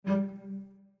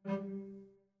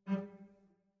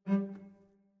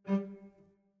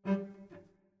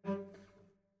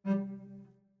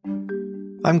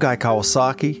I'm Guy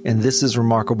Kawasaki, and this is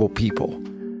Remarkable People.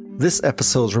 This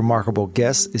episode's remarkable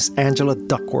guest is Angela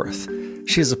Duckworth.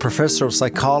 She is a professor of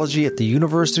psychology at the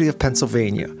University of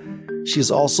Pennsylvania. She is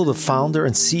also the founder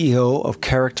and CEO of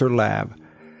Character Lab.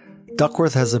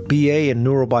 Duckworth has a BA in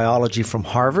neurobiology from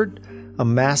Harvard, a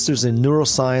master's in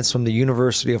neuroscience from the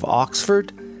University of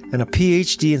Oxford, and a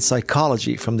PhD in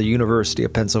psychology from the University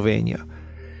of Pennsylvania.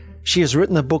 She has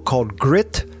written a book called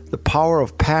Grit, The Power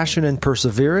of Passion and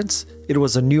Perseverance. It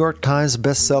was a New York Times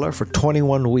bestseller for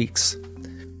 21 weeks.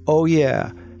 Oh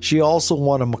yeah, she also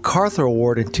won a MacArthur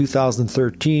Award in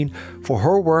 2013 for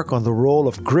her work on the role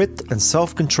of grit and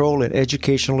self-control in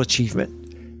educational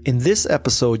achievement. In this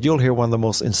episode, you'll hear one of the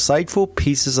most insightful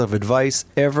pieces of advice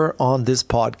ever on this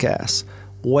podcast: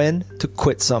 when to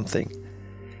quit something.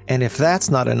 And if that's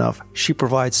not enough, she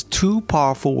provides 2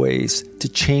 powerful ways to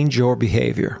change your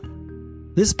behavior.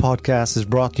 This podcast is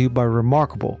brought to you by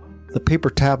Remarkable, the paper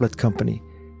tablet company.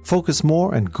 Focus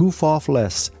more and goof off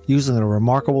less using a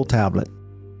Remarkable tablet.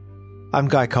 I'm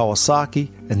Guy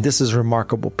Kawasaki, and this is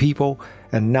Remarkable People.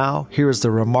 And now, here is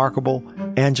the remarkable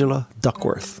Angela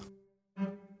Duckworth.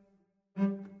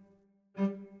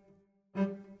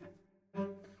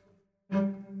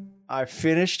 I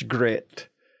finished Grit,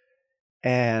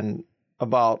 and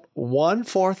about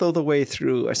 1/4 of the way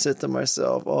through, I said to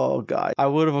myself, oh God, I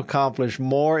would have accomplished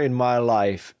more in my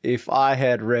life if I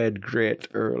had read Grit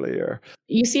earlier.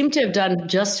 You seem to have done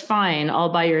just fine all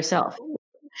by yourself.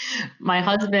 My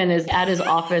husband is at his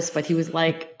office, but he was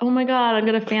like, oh my God, I'm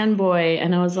going to fanboy.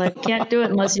 And I was like, can't do it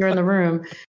unless you're in the room.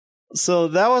 So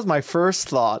that was my first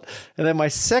thought. And then my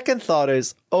second thought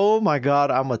is, oh my God,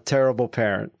 I'm a terrible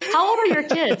parent. How old are your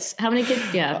kids? How many kids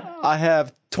do you have? I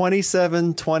have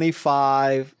 27,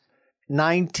 25,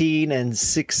 19, and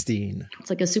 16. It's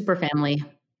like a super family.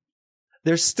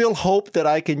 There's still hope that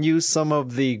I can use some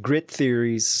of the grit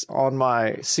theories on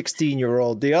my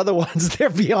 16-year-old. The other ones, they're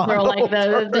beyond Where like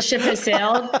hope. the ship has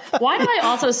sailed. Why do I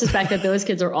also suspect that those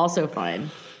kids are also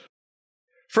fine?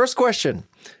 First question.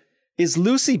 Is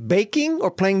Lucy baking or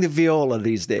playing the viola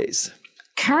these days?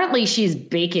 Currently, she's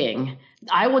baking.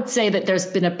 I would say that there's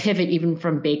been a pivot even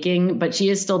from baking, but she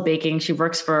is still baking. She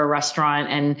works for a restaurant,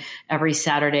 and every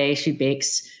Saturday she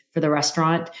bakes for the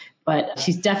restaurant, but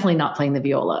she's definitely not playing the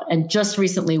viola. And just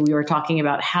recently we were talking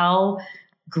about how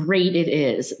great it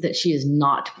is that she is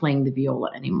not playing the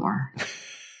viola anymore.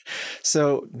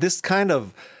 So this kind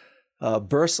of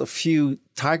bursts a few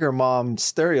Tiger Mom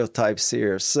stereotypes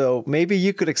here. So maybe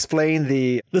you could explain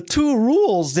the 2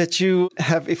 rules that you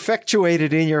have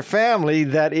effectuated in your family.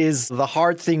 That is the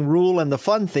hard thing rule and the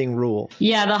fun thing rule.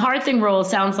 Yeah, the hard thing rule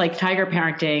sounds like tiger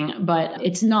parenting, but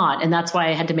it's not. And that's why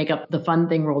I had to make up the fun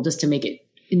thing rule just to make it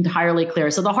entirely clear.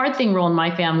 So the hard thing rule in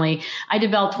my family, I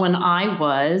developed when I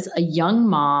was a young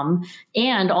mom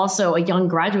and also a young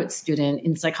graduate student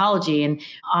in psychology. And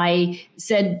I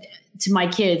said to my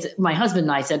kids, my husband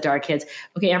and I said to our kids,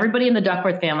 okay, everybody in the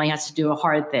Duckworth family has to do a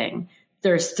hard thing.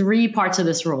 There's 3 parts of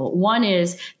this rule. One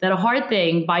is that a hard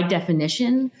thing, by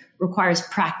definition, requires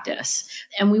practice.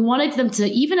 And we wanted them to,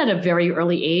 even at a very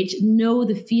early age, know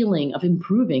the feeling of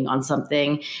improving on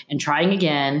something and trying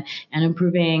again and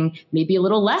improving maybe a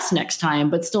little less next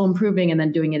time, but still improving and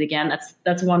then doing it again.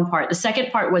 That's one part. The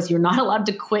second part was you're not allowed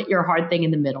to quit your hard thing in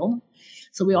the middle.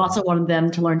 So we also wanted them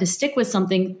to learn to stick with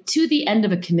something to the end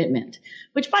of a commitment,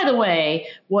 which, by the way,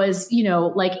 was,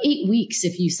 like 8 weeks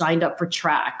if you signed up for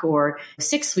track, or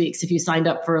 6 weeks if you signed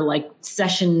up for like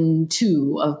session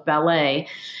 2 of ballet.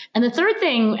 And the third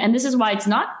thing, and this is why it's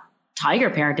not tiger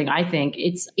parenting, I think,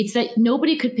 it's that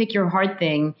nobody could pick your hard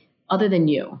thing other than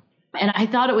you. And I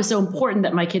thought it was so important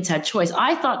that my kids had choice.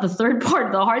 I thought the third part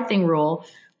of the hard thing rule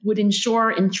would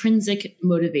ensure intrinsic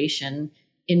motivation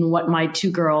in what my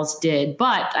 2 girls did.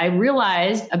 But I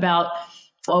realized about,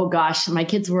 my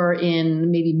kids were in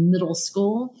maybe middle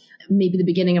school, maybe the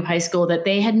beginning of high school, that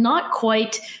they had not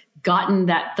quite gotten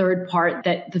that third part,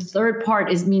 that the third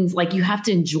part means like you have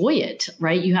to enjoy it,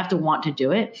 right? You have to want to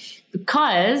do it,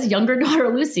 because younger daughter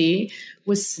Lucy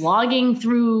was slogging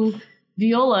through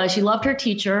viola. She loved her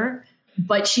teacher,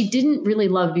 but she didn't really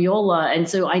love viola. And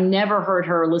so I never heard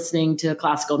her listening to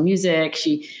classical music.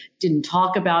 She didn't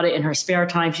talk about it in her spare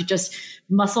time. She just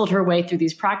muscled her way through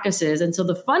these practices. And so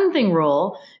the fun thing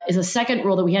rule is a second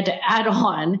rule that we had to add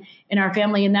on in our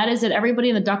family. And that is that everybody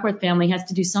in the Duckworth family has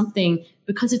to do something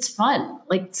because it's fun,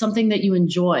 like something that you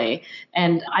enjoy.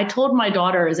 And I told my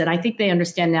daughters, and I think they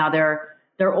understand now,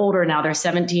 they're older now, they're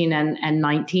 17 and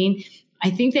 19. I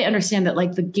think they understand that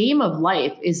like the game of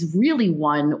life is really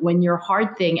one when your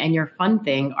hard thing and your fun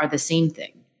thing are the same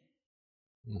thing.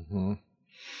 Mm-hmm.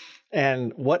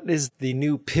 And what is the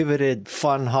new pivoted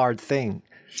fun hard thing?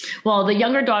 Well, the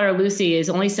younger daughter, Lucy, is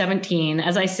only 17.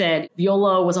 As I said,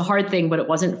 viola was a hard thing, but it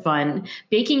wasn't fun.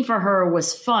 Baking for her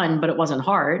was fun, but it wasn't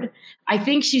hard. I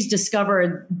think she's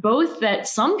discovered both that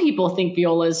some people think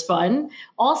viola is fun.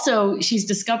 Also, she's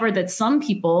discovered that some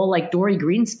people, like Dory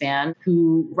Greenspan,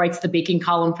 who writes the baking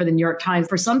column for the New York Times,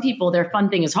 for some people, their fun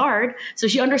thing is hard. So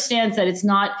she understands that it's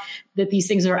not that these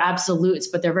things are absolutes,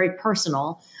 but they're very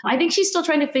personal. I think she's still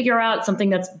trying to figure out something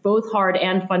that's both hard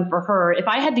and fun for her. If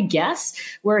I had to guess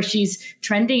where she's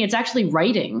trending, it's actually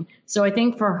writing. So I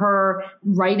think for her,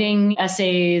 writing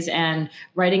essays and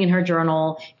writing in her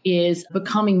journal is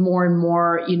becoming more and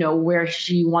more, where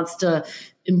she wants to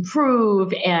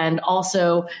improve and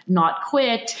also not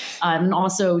quit, and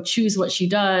also choose what she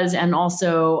does and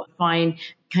also find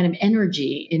kind of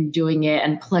energy in doing it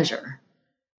and pleasure.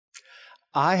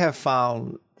 I have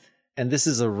found, and this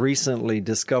is a recently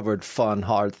discovered fun,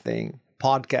 hard thing,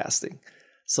 podcasting.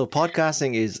 So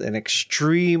podcasting is an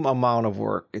extreme amount of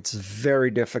work. It's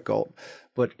very difficult,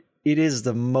 but it is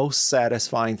the most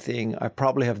satisfying thing I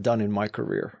probably have done in my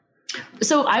career.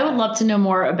 So I would love to know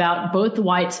more about both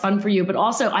why it's fun for you, but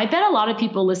also I bet a lot of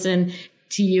people listen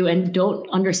to you and don't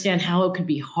understand how it could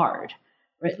be hard,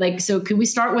 right? So can we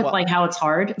start with how it's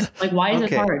hard? Why is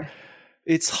it hard?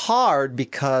 It's hard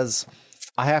because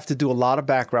I have to do a lot of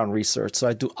background research. So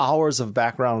I do hours of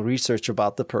background research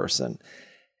about the person.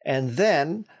 And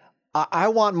then I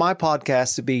want my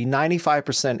podcast to be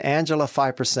 95% Angela,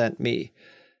 5% me.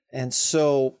 And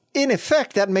so in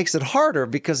effect, that makes it harder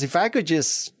because if I could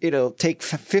just, take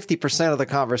 50% of the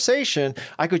conversation,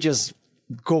 I could just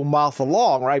go mouth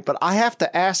along, right? But I have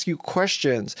to ask you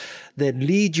questions that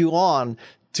lead you on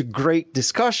to great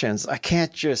discussions. I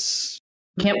can't just...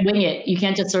 You can't wing it. You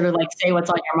can't just sort of say what's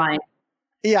on your mind.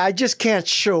 Yeah, I just can't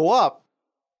show up.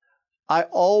 I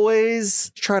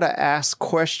always try to ask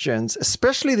questions,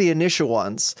 especially the initial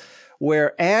ones,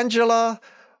 where Angela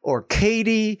or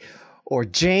Katie or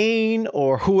Jane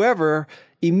or whoever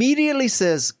immediately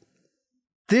says,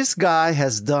 this guy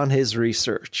has done his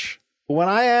research. When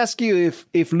I ask you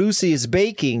if Lucy is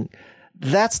baking,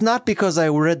 that's not because I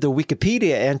read the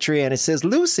Wikipedia entry and it says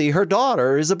Lucy, her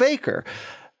daughter, is a baker.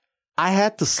 I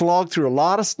had to slog through a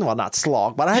lot of, well, not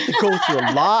slog, but I had to go through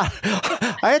a lot.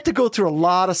 I had to go through a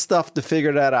lot of stuff to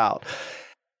figure that out.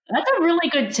 That's a really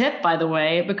good tip, by the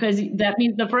way, because that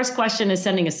means the first question is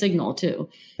sending a signal too.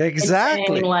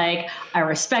 Exactly. It's saying I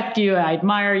respect you. I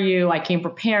admire you. I came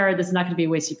prepared. This is not going to be a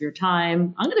waste of your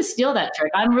time. I'm going to steal that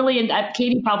trick. I'm really,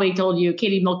 Katie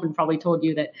Milkman probably told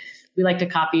you that we like to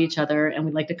copy each other and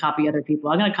we like to copy other people.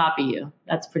 I'm going to copy you.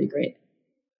 That's pretty great.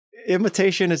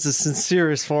 Imitation is the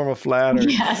sincerest form of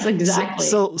flattery. Yes, exactly.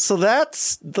 So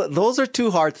that's those are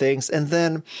two hard things. And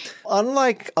then,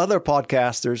 unlike other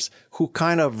podcasters who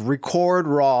kind of record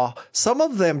raw, some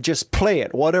of them just play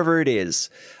it, whatever it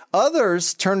is.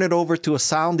 Others turn it over to a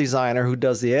sound designer who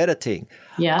does the editing.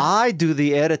 Yeah, I do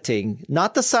the editing,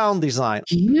 not the sound design.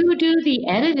 You do the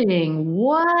editing.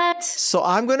 What? So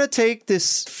I'm going to take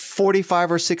this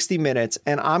 45 or 60 minutes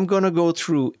and I'm going to go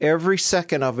through every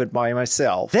second of it by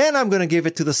myself. Then I'm going to give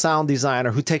it to the sound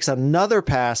designer who takes another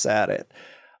pass at it.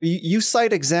 You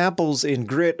cite examples in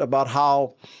Grit about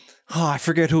how, I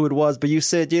forget who it was, but you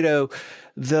said,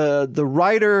 the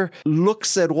writer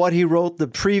looks at what he wrote the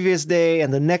previous day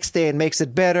and the next day and makes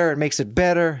it better and makes it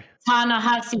better.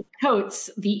 Ta-Nehisi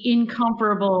Coates, the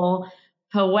incomparable,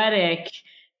 poetic,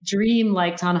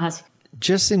 dream-like Ta-Nehisi.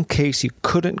 Just in case you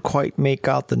couldn't quite make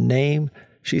out the name,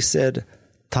 she said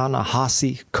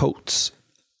Ta-Nehisi Coates.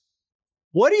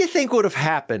 What do you think would have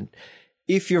happened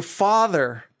if your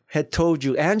father had told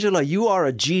you, Angela, you are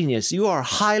a genius, you are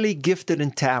highly gifted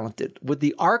and talented? Would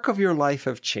the arc of your life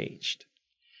have changed?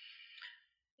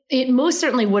 It most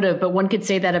certainly would have, but one could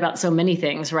say that about so many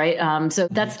things, right? So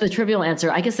that's the trivial answer.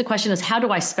 I guess the question is, how do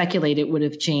I speculate it would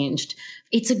have changed?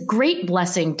 It's a great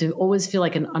blessing to always feel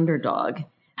like an underdog.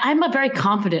 I'm a very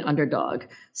confident underdog.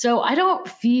 So I don't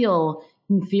feel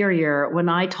inferior when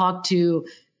I talk to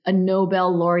a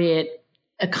Nobel laureate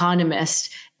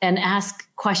economist and ask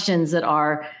questions that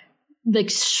are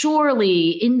surely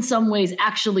in some ways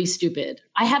actually stupid.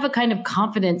 I have a kind of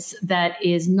confidence that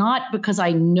is not because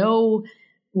I know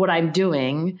what I'm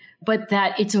doing, but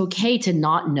that it's okay to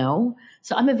not know.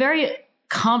 So I'm a very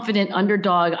confident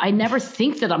underdog. I never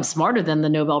think that I'm smarter than the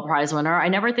Nobel Prize winner. I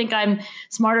never think I'm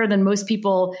smarter than most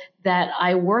people that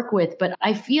I work with. But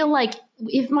I feel like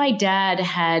if my dad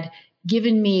had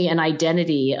given me an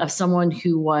identity of someone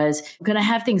who was going to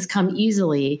have things come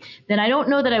easily, then I don't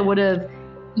know that I would have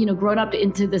grown up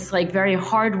into this very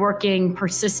hardworking,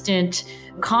 persistent,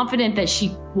 confident that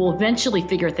she will eventually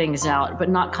figure things out, but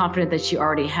not confident that she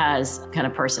already has kind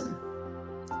of person.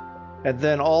 And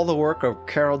then all the work of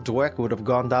Carol Dweck would have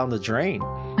gone down the drain.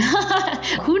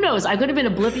 Who knows? I could have been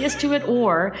oblivious to it,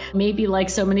 or maybe like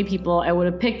so many people, I would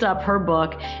have picked up her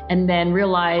book and then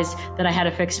realized that I had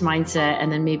a fixed mindset.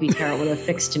 And then maybe Carol would have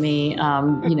fixed me,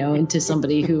 into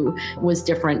somebody who was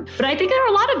different. But I think there are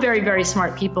a lot of very, very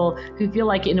smart people who feel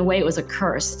like in a way it was a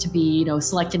curse to be,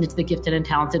 selected into the gifted and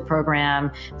talented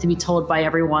program, to be told by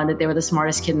everyone that they were the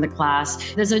smartest kid in the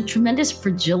class. There's a tremendous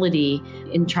fragility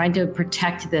in trying to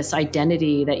protect this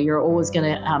identity that you're always going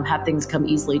to have things come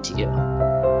easily to you.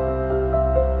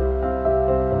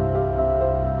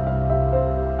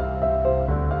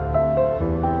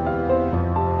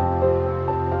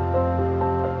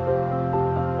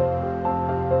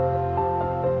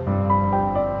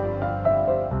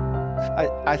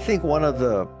 I think one of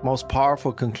the most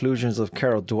powerful conclusions of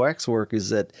Carol Dweck's work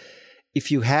is that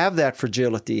if you have that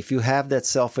fragility, if you have that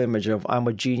self-image of I'm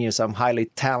a genius, I'm highly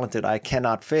talented, I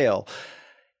cannot fail,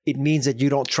 it means that you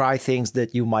don't try things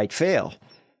that you might fail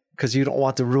because you don't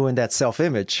want to ruin that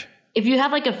self-image. If you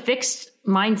have like a fixed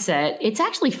mindset, it's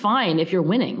actually fine if you're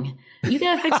winning. You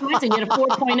get a fixed mindset. You get a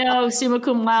 4.0, summa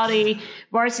cum laude,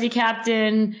 varsity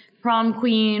captain, prom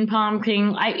queen, prom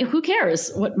king. Who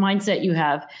cares what mindset you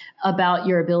have about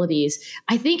your abilities?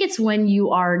 I think it's when you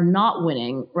are not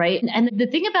winning, right? And the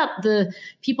thing about the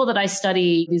people that I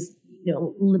study, these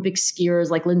Olympic skiers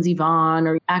like Lindsey Vonn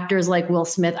or actors like Will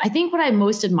Smith, I think what I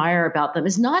most admire about them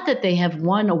is not that they have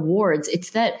won awards.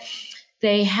 It's that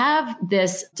they have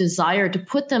this desire to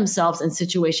put themselves in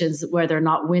situations where they're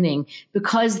not winning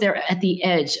because they're at the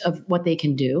edge of what they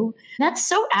can do. That's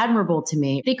so admirable to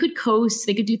me. They could coast,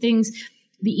 they could do things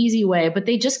the easy way, but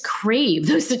they just crave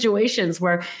those situations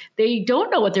where they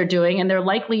don't know what they're doing and they're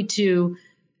likely to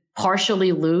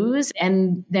partially lose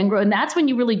and then grow. And that's when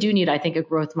you really do need, I think, a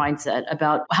growth mindset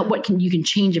about you can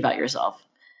change about yourself.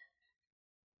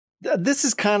 This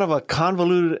is kind of a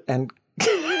convoluted and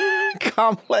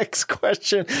complex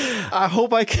question. I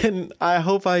hope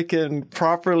I can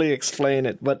properly explain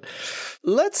it. But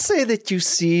let's say that you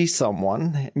see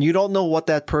someone and you don't know what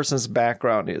that person's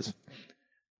background is.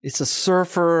 It's a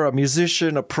surfer, a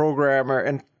musician, a programmer,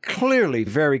 and clearly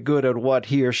very good at what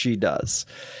he or she does.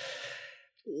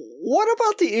 What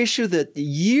about the issue that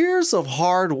years of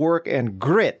hard work and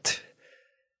grit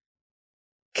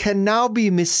can now be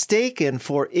mistaken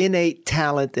for innate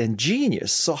talent and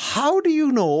genius? So how do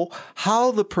you know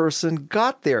how the person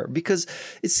got there? Because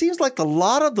it seems like a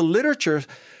lot of the literature,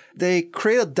 they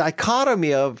create a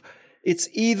dichotomy of it's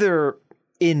either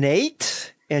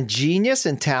innate and genius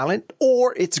and talent,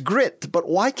 or it's grit. But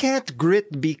why can't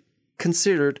grit be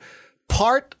considered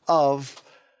part of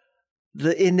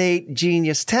the innate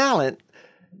genius talent?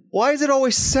 Why is it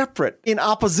always separate, in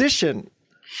opposition?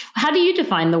 How do you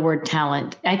define the word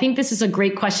talent? I think this is a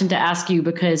great question to ask you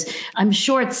because I'm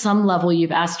sure at some level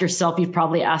you've asked yourself, you've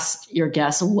probably asked your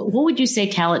guests, what would you say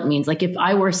talent means? Like if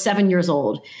I were 7 years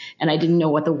old and I didn't know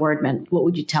what the word meant, what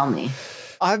would you tell me?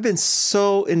 I've been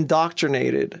so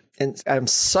indoctrinated, and I'm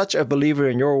such a believer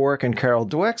in your work and Carol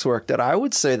Dweck's work that I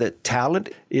would say that talent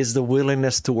is the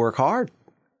willingness to work hard.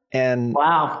 And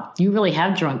wow, you really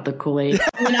have drunk the Kool-Aid.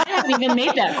 I mean, I haven't even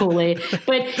made that Kool-Aid.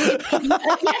 But actually,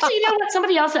 you know what?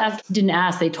 Somebody else didn't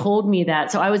ask. They told me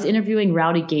that. So I was interviewing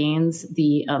Rowdy Gaines,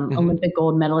 the Olympic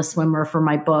gold medalist swimmer, for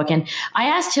my book. And I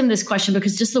asked him this question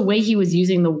because just the way he was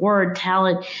using the word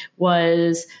talent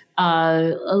was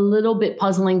a little bit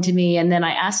puzzling to me. And then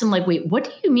I asked him, like, wait, what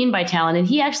do you mean by talent? And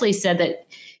he actually said that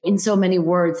in so many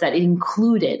words that it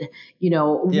included,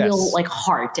 real like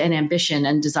heart and ambition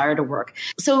and desire to work.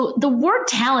 So the word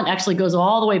talent actually goes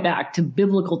all the way back to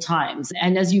biblical times.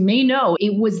 And as you may know,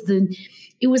 it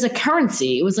was a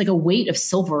currency. It was like a weight of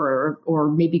silver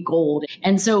or maybe gold.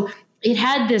 And so it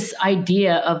had this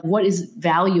idea of what is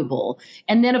valuable.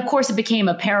 And then, of course, it became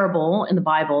a parable in the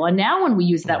Bible. And now when we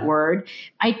use that word,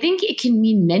 I think it can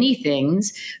mean many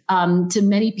things to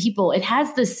many people. It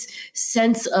has this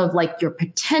sense of like your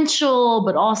potential,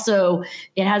 but also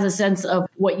it has a sense of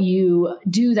what you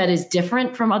do that is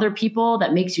different from other people,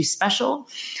 that makes you special.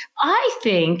 I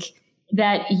think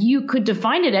that you could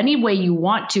define it any way you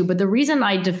want to, but the reason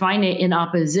I define it in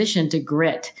opposition to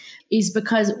grit is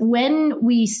because when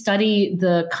we study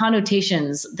the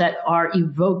connotations that are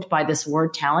evoked by this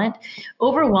word talent,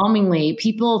 overwhelmingly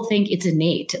people think it's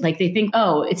innate. Like they think,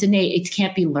 oh, it's innate, it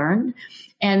can't be learned.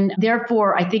 And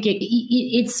therefore, I think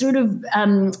it sort of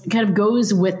kind of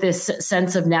goes with this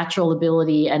sense of natural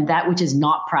ability and that which is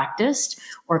not practiced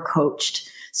or coached.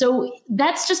 So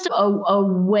that's just a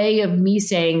way of me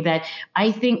saying that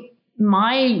I think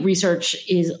my research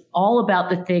is all about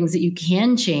the things that you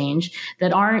can change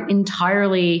that aren't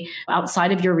entirely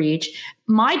outside of your reach.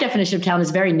 My definition of talent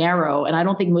is very narrow, and I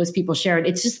don't think most people share it.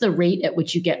 It's just the rate at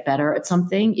which you get better at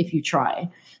something if you try.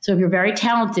 So if you're very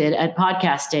talented at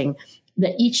podcasting,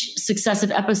 that each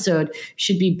successive episode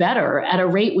should be better at a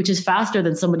rate which is faster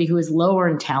than somebody who is lower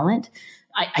in talent.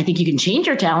 I think you can change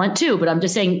your talent too, but I'm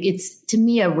just saying it's, to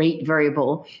me, a rate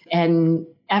variable, and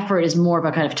effort is more of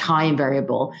a kind of time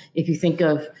variable if you think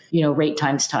of, rate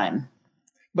times time.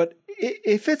 But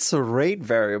if it's a rate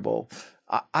variable,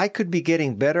 I could be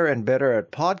getting better and better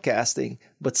at podcasting,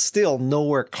 but still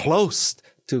nowhere close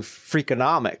to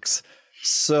Freakonomics.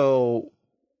 So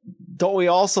don't we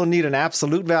also need an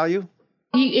absolute value?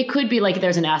 It could be like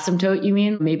there's an asymptote, you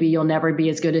mean? Maybe you'll never be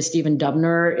as good as Stephen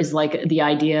Dubner is like the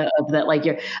idea of that, like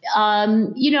you're,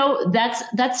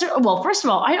 that's, well, first of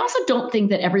all, I also don't think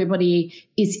that everybody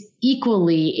is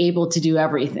equally able to do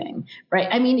everything, right?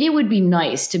 I mean, it would be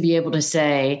nice to be able to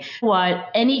say what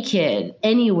any kid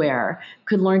anywhere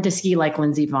could learn to ski like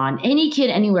Lindsey Vonn. Any kid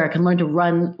anywhere can learn to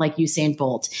run like Usain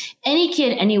Bolt. Any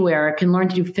kid anywhere can learn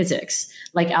to do physics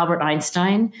like Albert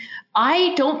Einstein.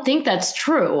 I don't think that's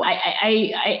true.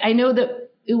 I know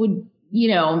that it would,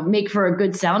 make for a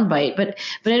good soundbite, but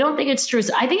I don't think it's true.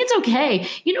 So I think it's okay.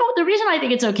 The reason I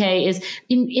think it's okay is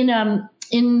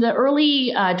in the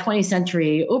early 20th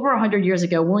century, over 100 years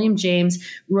ago, William James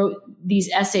wrote these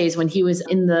essays when he was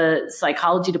in the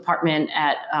psychology department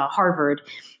at Harvard.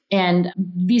 And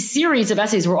these series of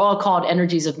essays were all called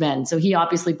Energies of Men. So he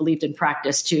obviously believed in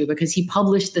practice too, because he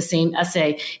published the same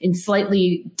essay in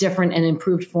slightly different and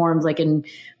improved forms, like in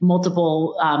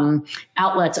multiple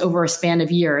outlets over a span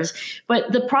of years.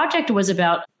 But the project was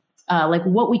about like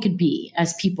what we could be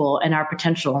as people and our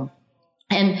potential.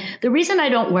 And the reason I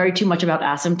don't worry too much about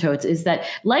asymptotes is that,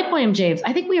 like William James,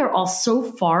 I think we are all so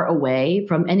far away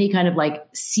from any kind of like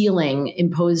ceiling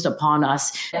imposed upon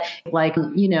us. Like,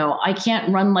 I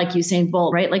can't run like Usain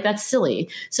Bolt, right? Like that's silly.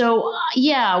 So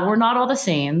yeah, we're not all the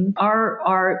same,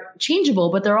 are changeable,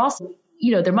 but they're also,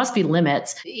 there must be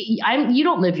limits. You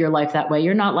don't live your life that way.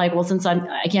 You're not like, well, since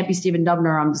I can't be Stephen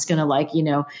Dubner, I'm just going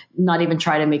to not even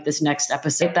try to make this next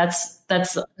episode.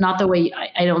 That's not the way,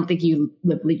 I don't think you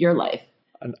live your life.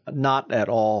 Not at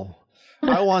all.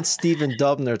 I want Stephen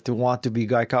Dubner to want to be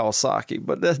Guy Kawasaki,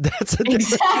 but that's a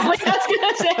exactly what I was going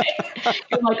to say.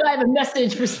 You're like, I have a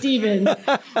message for Stephen.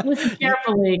 Listen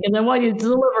carefully, because I want you to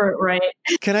deliver it right.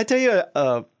 Can I tell you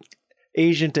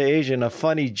Asian to Asian, a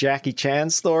funny Jackie Chan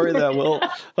story that will...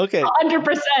 Okay.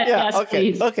 100%. Yeah, yes,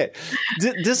 okay, please. Okay.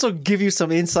 This will give you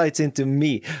some insights into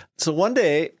me. So one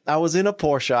day I was in a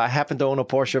Porsche. I happened to own a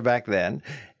Porsche back then.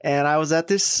 And I was at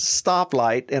this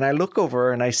stoplight and I look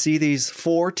over and I see these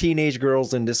 4 teenage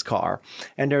girls in this car,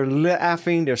 and they're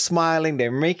laughing, they're smiling,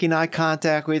 they're making eye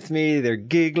contact with me, they're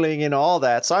giggling and all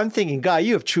that. So I'm thinking, Guy,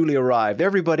 you have truly arrived.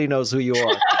 Everybody knows who you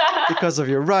are because of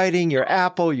your writing, your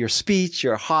Apple, your speech,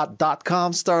 your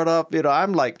hot.com startup.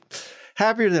 I'm like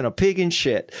happier than a pig in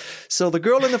shit. So the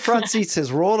girl in the front seat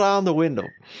says, roll down the window.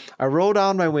 I roll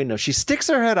down my window. She sticks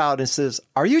her head out and says,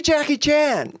 are you Jackie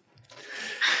Chan?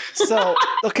 So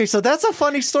that's a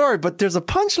funny story, but there's a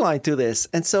punchline to this.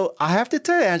 And so I have to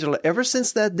tell you, Angela, ever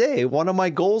since that day, one of my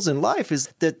goals in life is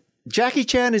that Jackie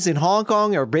Chan is in Hong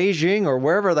Kong or Beijing or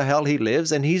wherever the hell he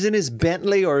lives, and he's in his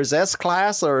Bentley or his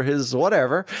S-Class or his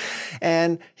whatever,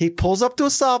 and he pulls up to a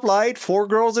stoplight, 4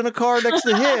 girls in a car next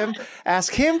to him,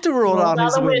 ask him to roll down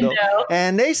his window,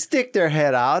 and they stick their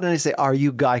head out and they say, are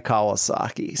you Guy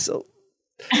Kawasaki? So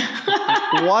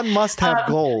one must have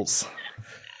goals.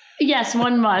 Yes,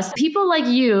 one must. People like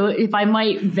you, if I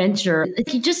might venture,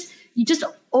 you just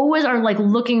always are like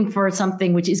looking for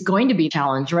something which is going to be a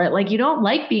challenge, right? Like you don't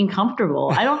like being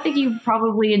comfortable. I don't think you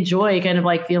probably enjoy kind of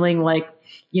like feeling like,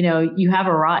 you have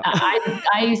arrived.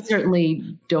 I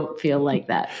certainly don't feel like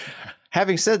that.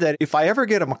 Having said that, if I ever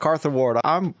get a MacArthur Award,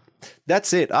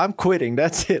 that's it. I'm quitting.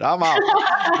 That's it. I'm out.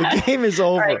 The game is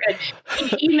over. All right,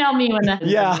 good. Email me when that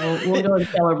happens. We'll go and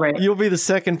celebrate. You'll be the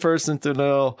second person to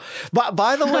know. But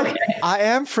by the way, I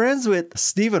am friends with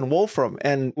Stephen Wolfram,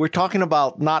 and we're talking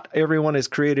about not everyone is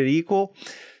created equal.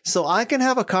 So I can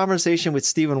have a conversation with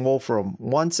Stephen Wolfram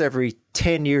once every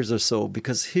 10 years or so,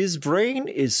 because his brain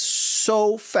is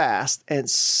so fast and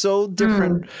so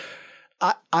different.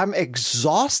 I'm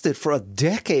exhausted for a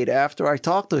decade after I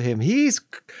talk to him.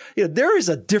 There is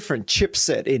a different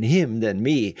chipset in him than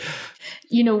me.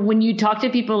 When you talk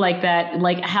to people like that,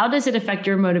 like how does it affect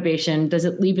your motivation? Does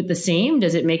it leave it the same?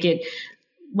 Does it make it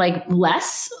like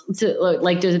less to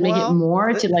like, does it make it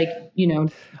more to like,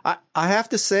 I have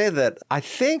to say that I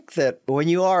think that when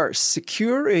you are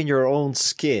secure in your own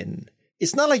skin,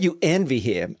 it's not like you envy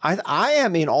him. I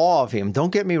am in awe of him.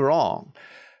 Don't get me wrong.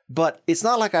 But it's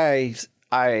not like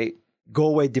I go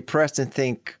away depressed and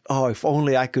think, oh, if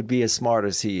only I could be as smart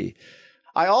as he.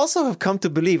 I also have come to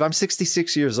believe, I'm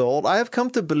 66 years old. I have come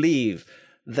to believe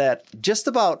that just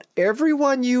about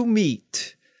everyone you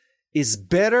meet is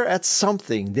better at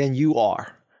something than you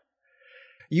are.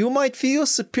 You might feel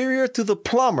superior to the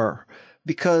plumber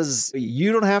because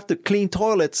you don't have to clean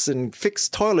toilets and fix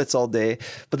toilets all day.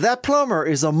 But that plumber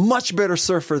is a much better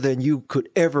surfer than you could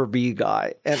ever be,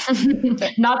 Guy. And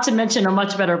not to mention a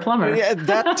much better plumber. Yeah,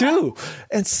 that too.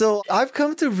 And so I've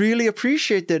come to really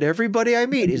appreciate that everybody I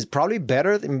meet is probably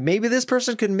better. Maybe this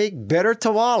person can make better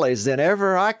tamales than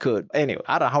ever I could. Anyway,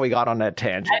 I don't know how we got on that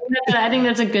tangent. I think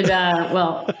that's a good,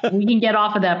 well, we can get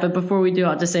off of that. But before we do,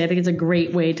 I'll just say I think it's a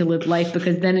great way to live life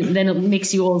because then it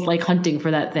makes you always like hunting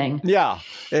for that thing. Yeah.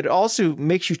 It also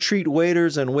makes you treat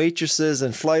waiters and waitresses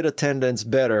and flight attendants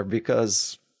better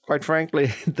because, quite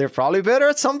frankly, they're probably better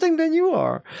at something than you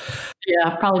are.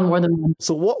 Yeah, probably more than one.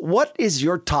 So what is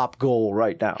your top goal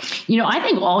right now? I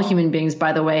think all human beings,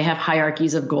 by the way, have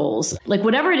hierarchies of goals. Like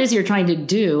whatever it is you're trying to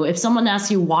do, if someone asks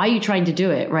you why you're trying to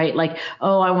do it, right? Like,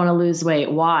 oh, I want to lose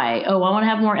weight. Why? Oh, I want to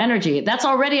have more energy. That's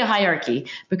already a hierarchy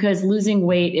because losing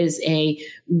weight is a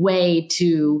way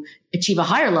to achieve a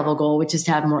higher level goal, which is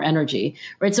to have more energy,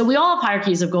 right? So we all have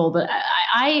hierarchies of goal, but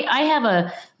I have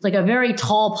a very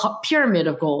tall pyramid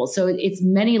of goals. So it's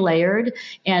many layered,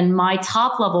 and my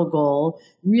top level goal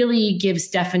really gives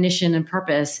definition and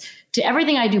purpose to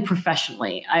everything I do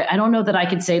professionally. I don't know that I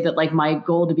could say that like my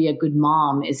goal to be a good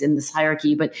mom is in this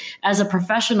hierarchy, but as a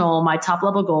professional, my top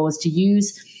level goal is to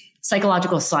use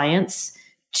psychological science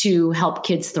to help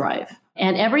kids thrive.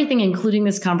 And everything, including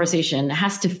this conversation,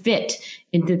 has to fit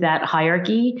into that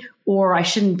hierarchy or I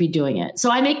shouldn't be doing it. So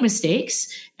I make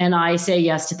mistakes and I say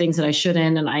yes to things that I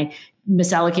shouldn't and I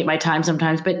misallocate my time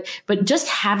sometimes. But just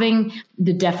having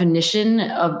the definition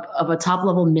of a top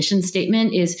level mission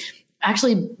statement is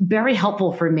actually very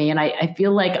helpful for me. And I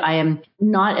feel like I am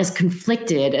not as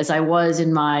conflicted as I was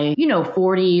in my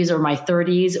 40s or my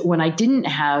 30s when I didn't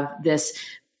have this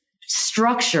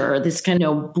structure, this kind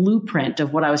of blueprint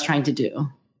of what I was trying to do.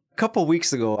 A couple of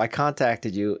weeks ago, I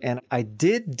contacted you and I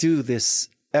did do this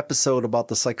episode about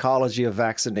the psychology of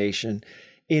vaccination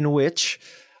in which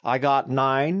I got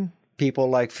 9 people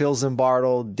like Phil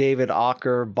Zimbardo, David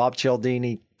Ocker, Bob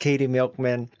Cialdini, Katie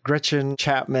Milkman, Gretchen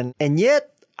Chapman. And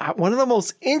yet, one of the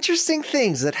most interesting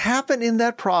things that happened in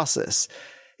that process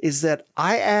is that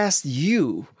I asked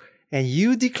you and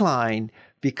you declined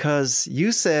because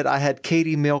you said I had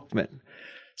Katie Milkman.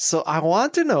 So I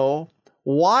want to know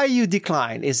why you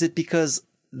declined. Is it because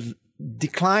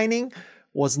declining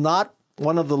was not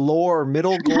one of the lower or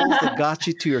middle goals that got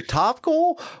you to your top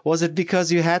goal? Was it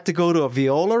because you had to go to a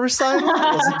viola recital?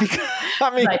 Was it because,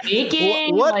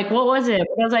 baking? What was it?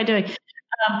 What was I doing?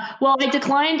 Well, I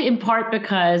declined in part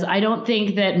because I don't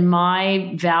think that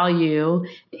my value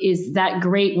is that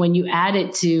great when you add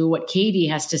it to what Katie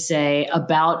has to say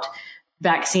about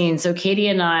vaccines. So Katie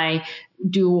and I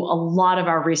do a lot of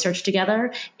our research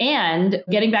together. And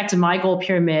getting back to my goal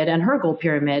pyramid and her goal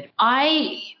pyramid,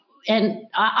 I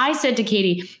said to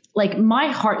Katie, like, my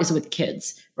heart is with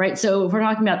kids, right? So if we're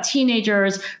talking about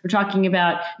teenagers, we're talking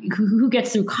about who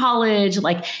gets through college,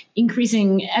 like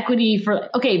increasing equity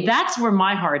okay, that's where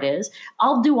my heart is.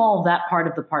 I'll do all of that part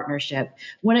of the partnership.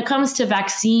 When it comes to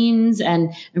vaccines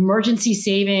and emergency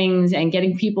savings and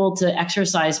getting people to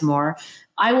exercise more,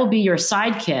 I will be your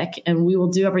sidekick and we will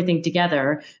do everything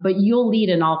together, but you'll lead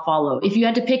and I'll follow. If you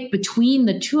had to pick between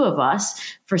the two of us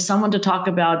for someone to talk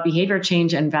about behavior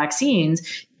change and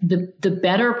vaccines, the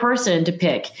better person to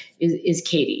pick is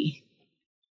Katie.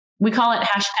 We call it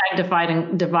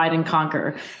hashtag divide and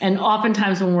conquer. And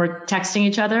oftentimes when we're texting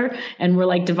each other and we're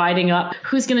like dividing up,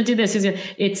 who's going to do this?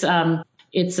 It's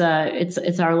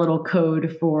our little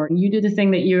code for you do the thing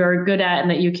that you're good at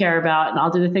and that you care about, and I'll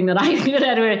do the thing that I'm good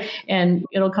at, and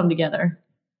it'll come together.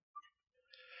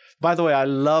 By the way, I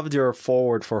loved your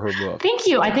foreword for her book. Thank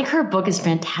you. I think her book is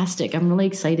fantastic. I'm really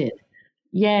excited.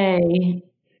 Yay.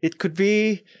 It could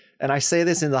be, and I say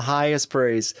this in the highest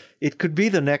praise, it could be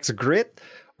the next Grit,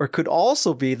 or could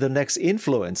also be the next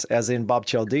Influence, as in Bob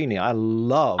Cialdini. I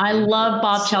love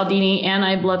Bob Cialdini, and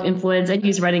I love Influence, and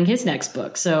he's writing his next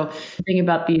book. So thinking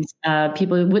about these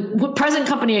people, with present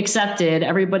company accepted,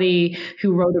 everybody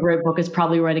who wrote a great book is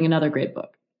probably writing another great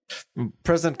book.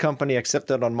 Present company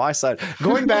accepted on my side.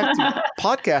 Going back to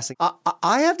podcasting,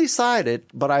 I have decided,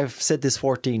 but I've said this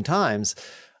 14 times,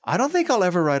 I don't think I'll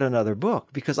ever write another book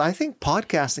because I think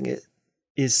podcasting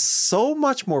is so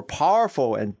much more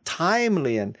powerful and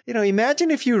timely. And, imagine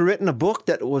if you'd written a book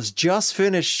that was just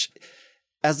finished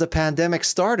as the pandemic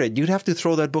started, you'd have to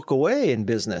throw that book away in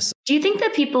business. Do you think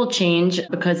that people change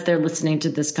because they're listening to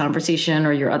this conversation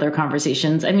or your other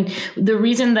conversations? I mean, the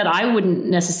reason that I wouldn't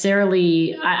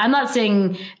necessarily, I'm not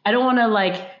saying, I don't want to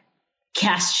like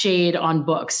cast shade on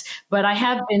books, but I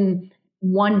have been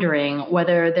wondering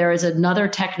whether there is another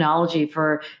technology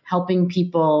for helping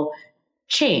people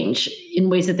change in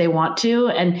ways that they want to.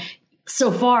 And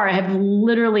so far, I have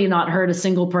literally not heard a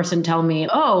single person tell me,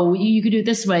 oh, you could do it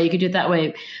this way, you could do it that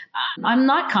way. I'm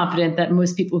not confident that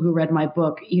most people who read my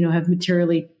book, have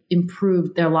materially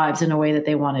improved their lives in a way that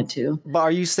they wanted to. But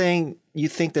are you saying you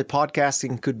think that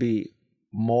podcasting could be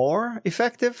more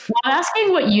effective? Well, I'm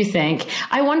asking what you think.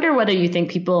 I wonder whether you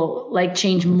think people like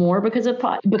change more because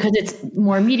it's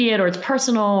more immediate or it's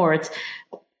personal or it's...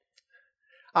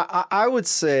 I would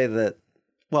say that,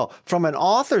 well, from an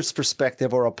author's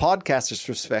perspective or a podcaster's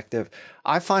perspective,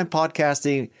 I find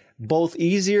podcasting both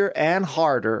easier and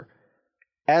harder,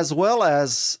 as well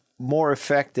as more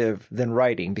effective than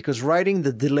writing, because writing,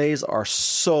 the delays are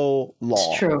so long.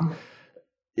 It's true.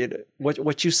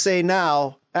 What you say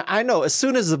now, I know as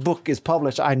soon as the book is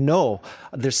published, I know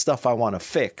there's stuff I want to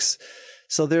fix.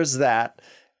 So there's that.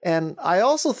 And I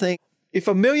also think if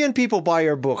 1 million people buy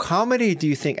your book, how many do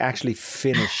you think actually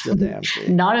finish the damn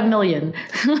thing? Not 1 million.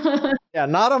 Yeah,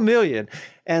 not 1 million.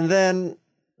 And then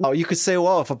you could say,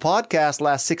 well, if a podcast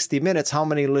lasts 60 minutes, how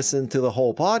many listen to the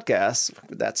whole podcast?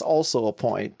 That's also a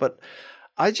point. But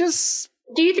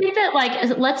do you think that,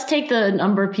 like, let's take the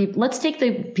number of people, let's take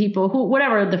the people who,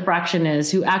 whatever the fraction is,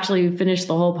 who actually finish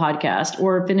the whole podcast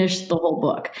or finish the whole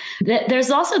book. There's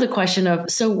also the question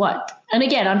of, so what? And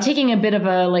again, I'm taking a bit of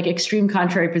a like extreme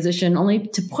contrary position only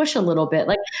to push a little bit.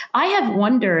 Like, I have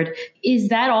wondered, is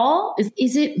that all?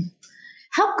 Is it,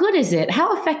 how good is it?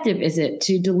 How effective is it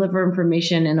to deliver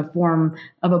information in a form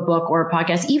of a book or a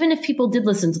podcast, even if people did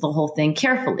listen to the whole thing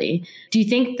carefully? Do you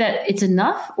think that it's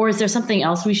enough, or is there something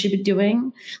else we should be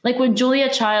doing? Like when Julia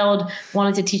Child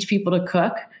wanted to teach people to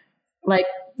cook, like,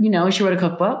 she wrote a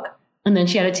cookbook and then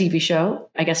she had a TV show,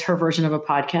 I guess her version of a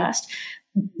podcast.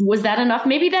 Was that enough?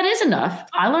 Maybe that is enough.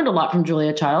 I learned a lot from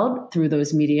Julia Child through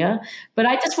those media, but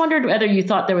I just wondered whether you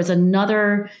thought there was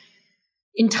another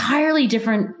entirely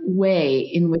different way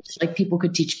in which like people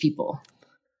could teach people.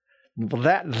 Well,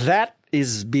 that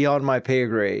is beyond my pay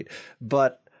grade.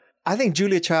 But I think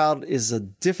Julia Child is a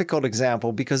difficult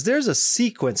example because there's a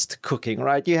sequence to cooking,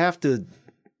 right? You have to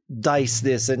dice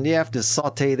this and you have to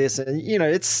saute this, and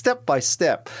it's step by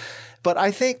step. But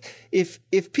I think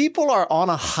if people are on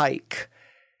a hike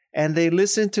and they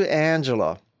listen to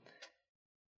Angela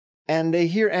and they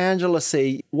hear Angela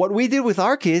say, what we did with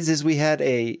our kids is we had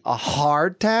a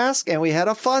hard task and we had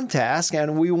a fun task,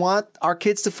 and we want our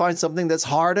kids to find something that's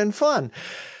hard and fun.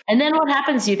 And then what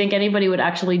happens? Do you think anybody would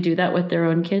actually do that with their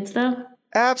own kids, though?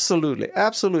 Absolutely.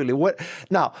 Absolutely.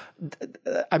 Now,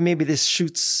 maybe this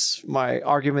shoots my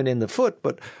argument in the foot,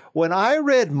 but when I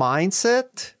read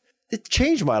Mindset, it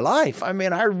changed my life. I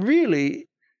mean, I really...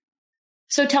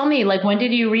 So tell me, like, when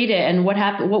did you read it and what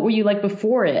happened? What were you like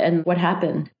before it and what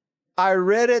happened? I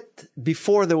read it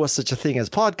before there was such a thing as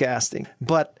podcasting,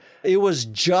 but it was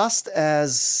just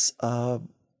as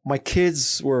my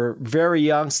kids were very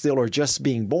young still or just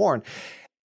being born.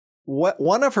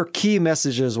 One of her key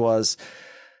messages was,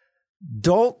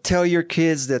 don't tell your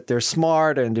kids that they're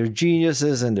smart and they're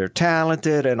geniuses and they're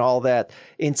talented and all that.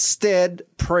 Instead,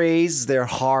 praise their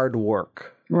hard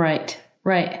work. Right.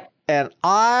 And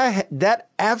that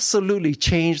absolutely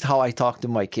changed how I talk to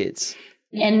my kids.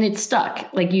 And it stuck.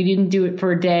 Like, you didn't do it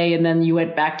for a day and then you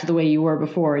went back to the way you were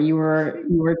before. You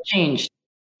were changed.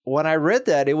 When I read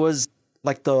that, it was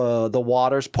like the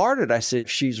waters parted. I said,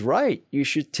 she's right. You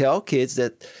should tell kids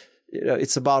that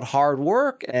it's about hard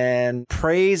work and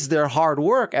praise their hard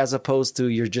work, as opposed to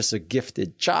you're just a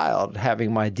gifted child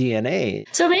having my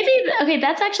DNA. So maybe,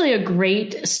 that's actually a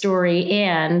great story.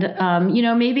 And,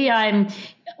 maybe I'm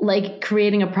like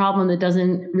creating a problem that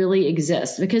doesn't really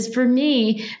exist. Because for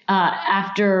me,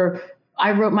 after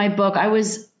I wrote my book, I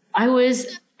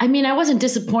wasn't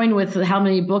disappointed with how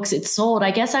many books it sold.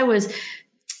 I guess I was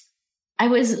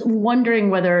wondering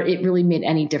whether it really made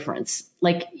any difference.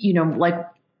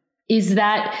 Is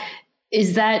that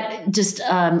just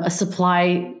a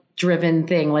supply driven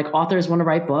thing? Like, authors want to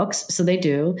write books, so they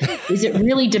do. Is it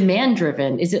really demand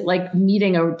driven? Is it like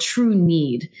meeting a true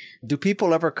need? Do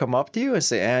people ever come up to you and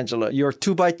say, Angela, your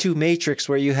 2x2 matrix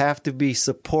where you have to be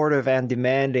supportive and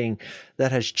demanding,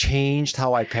 that has changed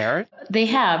how I parent? They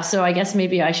have. So I guess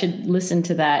maybe I should listen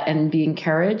to that and be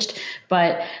encouraged.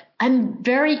 But I'm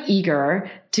very eager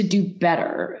to do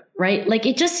better, right? Like,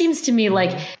 it just seems to me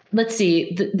like let's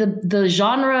see, the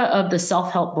genre of the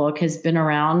self-help book has been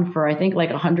around for, I think, like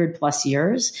 100 plus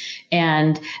years.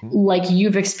 And like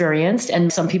you've experienced,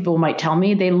 and some people might tell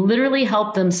me, they literally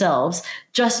help themselves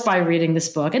just by reading this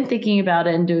book and thinking about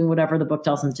it and doing whatever the book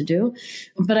tells them to do.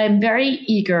 But I'm very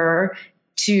eager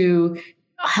to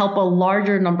help a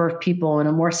larger number of people in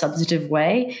a more substantive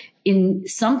way in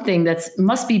something that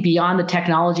must be beyond the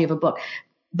technology of a book.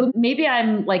 But maybe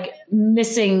I'm like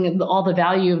missing all the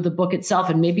value of the book itself.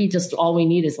 And maybe just all we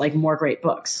need is like more great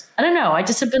books. I don't know. I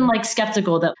just have been like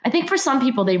skeptical that I think for some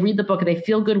people, they read the book and they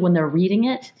feel good when they're reading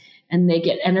it and they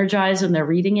get energized when they're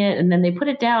reading it. And then they put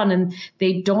it down and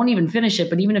they don't even finish it.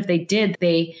 But even if they did,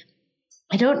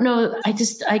 I don't know.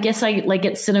 I guess I like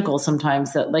get cynical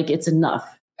sometimes that like it's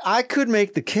enough. I could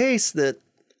make the case that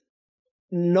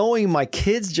knowing my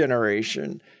kids'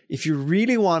 generation, if you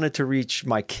really wanted to reach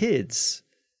my kids,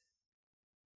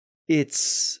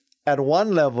 it's at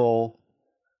one level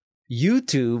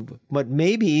YouTube, but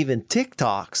maybe even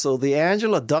TikTok. So the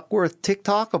Angela Duckworth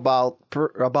TikTok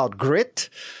about grit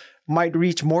might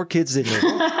reach more kids than you.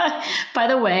 By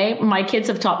the way, my kids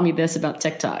have taught me this about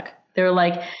TikTok. They're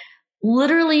like,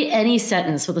 literally any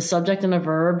sentence with a subject and a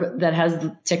verb that has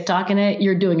the TikTok in it,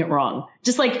 you're doing it wrong.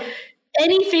 Just like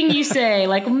anything you say,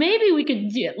 like maybe we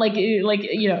could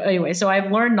anyway. So I've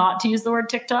learned not to use the word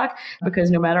TikTok because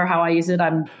no matter how I use it,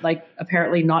 I'm like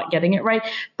apparently not getting it right.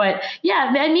 But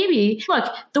yeah, and maybe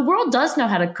look, the world does know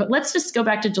how to cook. Let's just go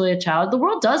back to Julia Child. The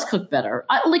world does cook better.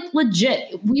 Like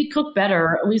legit, we cook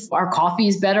better. At least our coffee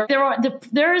is better.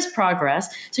 There is progress.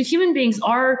 So human beings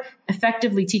are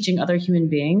effectively teaching other human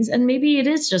beings. And maybe it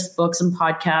is just books and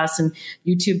podcasts and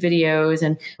YouTube videos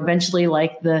and eventually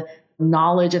like the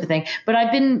knowledge of the thing. But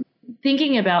I've been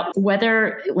thinking about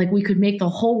whether like we could make the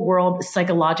whole world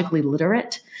psychologically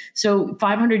literate. So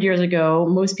 500 years ago,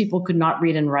 most people could not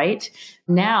read and write.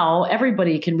 Now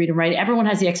everybody can read and write. Everyone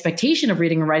has the expectation of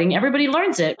reading and writing. Everybody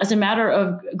learns it as a matter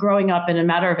of growing up and a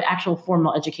matter of actual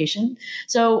formal education.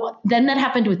 So then that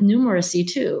happened with numeracy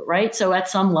too, right? So at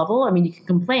some level, I mean, you can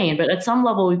complain, but at some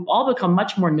level, we've all become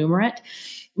much more numerate.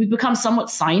 We've become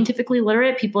somewhat scientifically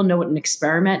literate. People know what an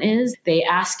experiment is. They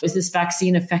ask, is this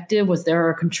vaccine effective? Was there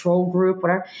a control group?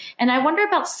 Whatever. And I wonder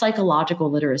about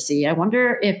psychological literacy. I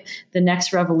wonder if the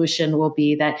next revolution will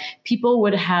be that people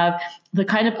would have the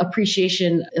kind of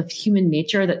appreciation of human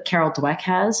nature that Carol Dweck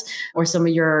has, or some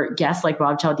of your guests like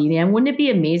Bob Cialdini. And wouldn't it be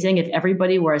amazing if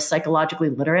everybody were as psychologically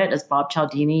literate as Bob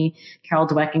Cialdini, Carol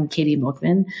Dweck, and Katie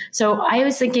Milkman? So I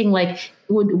was thinking like,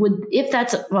 would if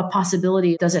that's a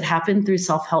possibility, does it happen through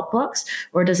self-help books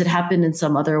or does it happen in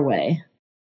some other way?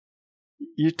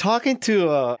 You're talking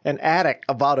to an addict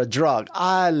about a drug.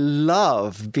 I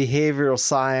love behavioral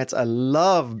science. I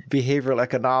love behavioral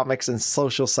economics and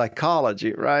social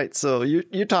psychology, right? So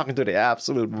you're talking to the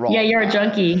absolute wrong. Yeah, you're a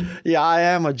junkie. Yeah, I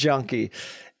am a junkie.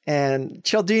 And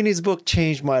Cialdini's book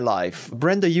changed my life.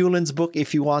 Brenda Eulin's book,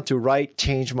 If You Want to Write,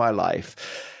 changed my life.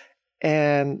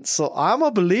 And so I'm a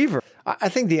believer. I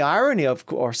think the irony, of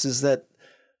course, is that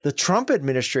the Trump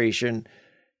administration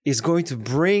is going to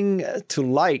bring to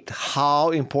light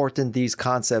how important these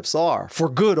concepts are, for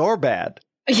good or bad.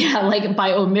 Yeah, like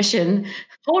by omission.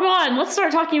 Hold on, let's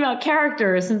start talking about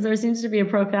characters since there seems to be a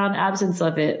profound absence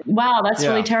of it. Wow, that's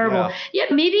really terrible. Yeah,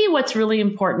 maybe what's really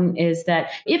important is that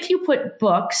if you put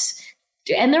books,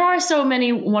 and there are so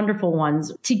many wonderful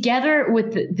ones, together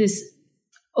with this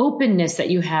openness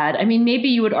that you had. I mean, maybe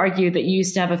you would argue that you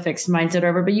used to have a fixed mindset or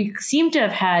whatever, but you seem to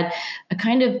have had a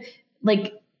kind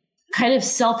of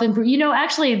self-improve. You know,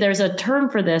 actually, there's a term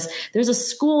for this. There's a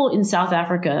school in South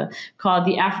Africa called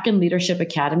the African Leadership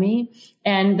Academy.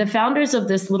 And the founders of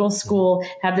this little school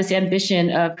have this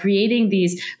ambition of creating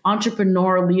these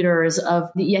entrepreneur leaders I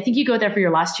think you go there for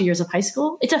your last 2 years of high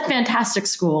school. It's a fantastic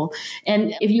school.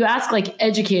 And if you ask like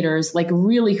educators, like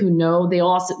really who know, they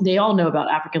all know about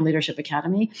African Leadership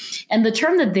Academy. And the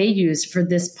term that they use for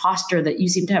this posture that you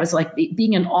seem to have is like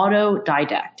being an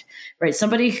autodidact, right?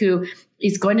 Somebody who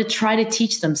is going to try to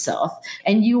teach themselves,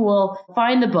 and you will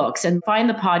find the books and find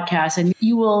the podcasts and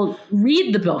you will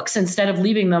read the books instead of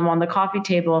leaving them on the coffee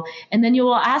table. And then you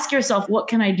will ask yourself, what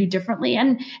can I do differently?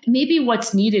 And maybe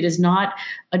what's needed is not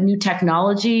a new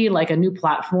technology, like a new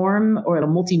platform or a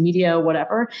multimedia,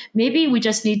 whatever. Maybe we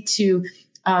just need to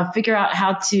figure out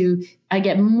how to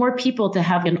get more people to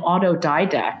have an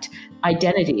autodidact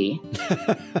identity.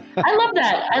 I love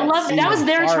that. That was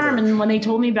their term. And when they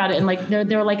told me about it, and like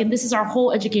they're like, and this is our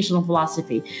whole educational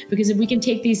philosophy, because if we can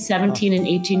take these 17 and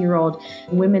 18-year-old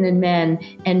women and men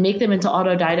and make them into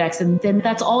autodidacts, and then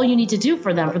that's all you need to do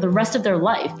for them for the rest of their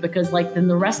life, because like then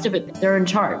the rest of it, they're in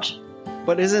charge.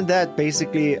 But isn't that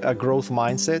basically a growth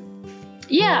mindset?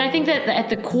 Yeah, I think that at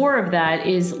the core of that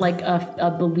is like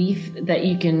a belief that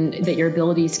that your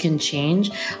abilities can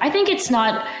change. I think it's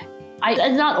not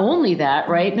only that,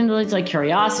 right? And there's like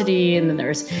curiosity, and then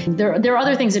there are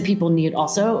other things that people need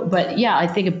also. But yeah, I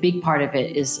think a big part of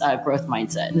it is growth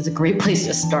mindset, and it's a great place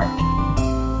to start.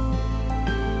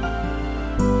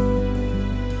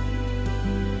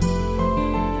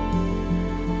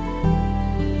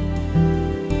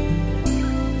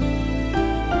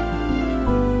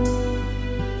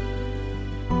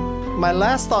 My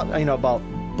last thought, about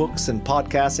books and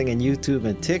podcasting and YouTube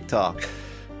and TikTok,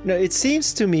 it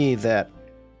seems to me that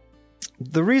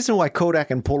the reason why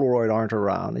Kodak and Polaroid aren't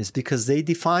around is because they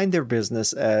define their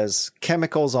business as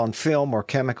chemicals on film or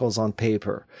chemicals on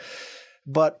paper.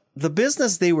 But the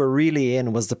business they were really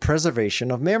in was the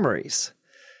preservation of memories.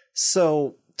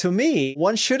 So to me,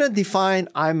 one shouldn't define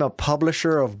I'm a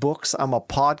publisher of books, I'm a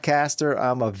podcaster,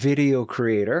 I'm a video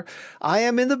creator. I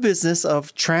am in the business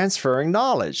of transferring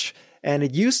knowledge. And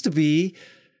it used to be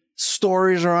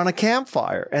stories around a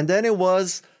campfire. And then it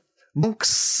was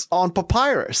monks on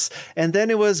papyrus. And then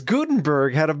it was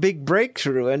Gutenberg had a big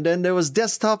breakthrough. And then there was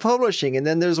desktop publishing. And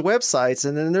then there's websites.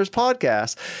 And then there's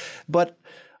podcasts. But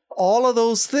all of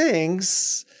those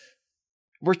things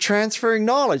were transferring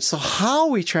knowledge. So how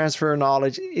we transfer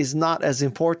knowledge is not as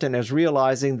important as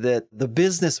realizing that the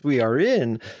business we are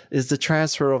in is the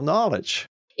transfer of knowledge.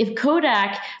 If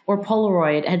Kodak or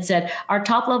Polaroid had said, our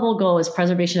top level goal is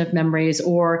preservation of memories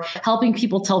or helping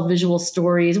people tell visual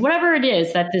stories, whatever it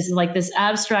is, that this is like this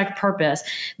abstract purpose,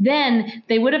 then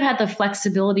they would have had the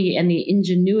flexibility and the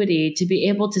ingenuity to be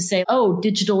able to say, oh,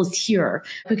 digital is here,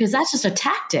 because that's just a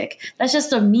tactic. That's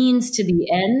just a means to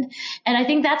the end. And I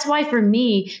think that's why for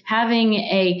me, having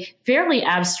a fairly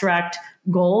abstract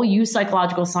goal, use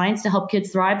psychological science to help kids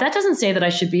thrive. That doesn't say that I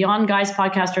should be on Guy's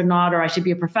podcast or not, or I should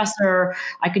be a professor.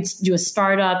 I could do a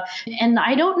startup. And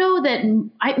I don't know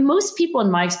that most people in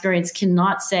my experience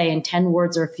cannot say in 10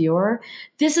 words or fewer,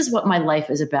 this is what my life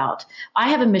is about. I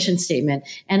have a mission statement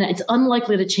and it's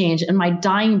unlikely to change. And my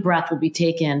dying breath will be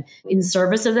taken in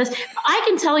service of this. I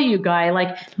can tell you, Guy,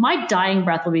 like my dying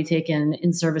breath will be taken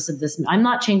in service of this. I'm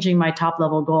not changing my top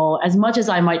level goal as much as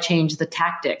I might change the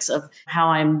tactics of how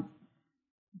I'm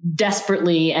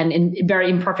desperately and in very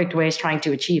imperfect ways trying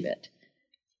to achieve it.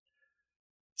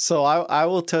 So I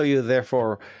will tell you,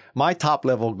 therefore, my top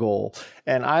level goal,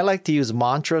 and I like to use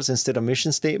mantras instead of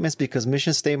mission statements because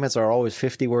mission statements are always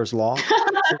 50 words long.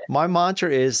 My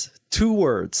mantra is 2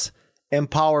 words,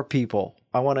 empower people.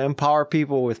 I want to empower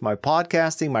people with my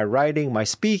podcasting, my writing, my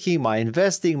speaking, my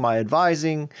investing, my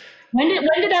advising. When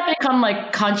did that become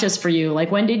like conscious for you?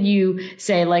 Like when did you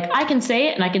say like, I can say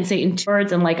it and I can say it in 2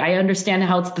 words and like, I understand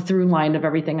how it's the through line of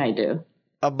everything I do?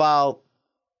 About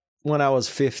when I was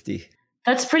 50.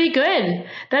 That's pretty good.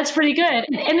 That's pretty good.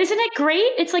 And isn't it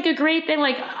great? It's like a great thing.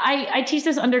 Like I teach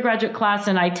this undergraduate class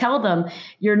and I tell them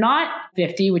you're not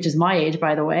 50, which is my age,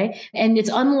 by the way. And it's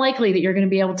unlikely that you're going to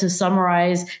be able to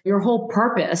summarize your whole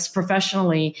purpose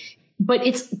professionally, but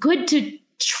it's good to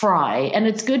try. And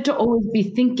it's good to always be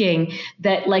thinking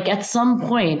that like at some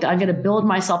point I'm going to build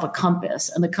myself a compass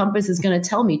and the compass is going to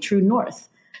tell me true north.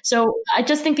 So I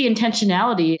just think the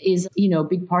intentionality is, a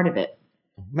big part of it.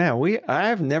 Man, I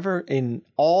have never, in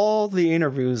all the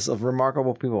interviews of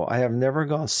remarkable people, I have never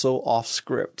gone so off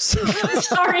script.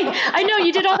 Sorry. I know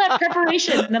you did all that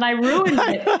preparation and then I ruined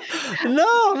it.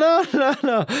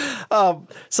 No.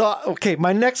 Okay,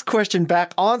 my next question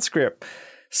back on script.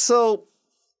 So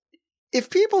if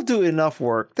people do enough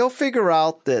work, they'll figure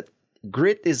out that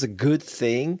grit is a good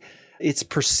thing. It's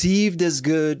perceived as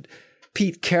good.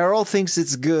 Pete Carroll thinks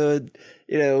it's good.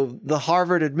 The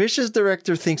Harvard admissions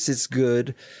director thinks it's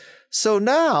good. So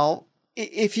now,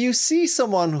 if you see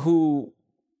someone who,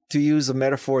 to use a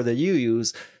metaphor that you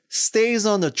use, stays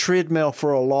on the treadmill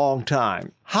for a long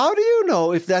time, how do you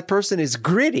know if that person is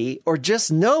gritty or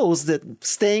just knows that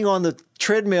staying on the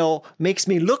treadmill makes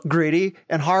me look gritty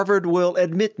and Harvard will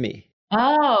admit me?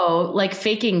 Oh, like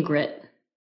faking grit.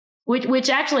 Which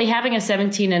actually having a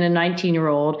 17 and a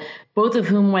 19-year-old, both of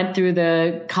whom went through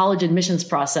the college admissions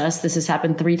process. This has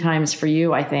happened 3 times for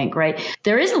you, I think, right?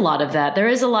 There is a lot of that. There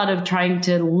is a lot of trying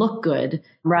to look good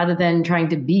rather than trying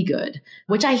to be good,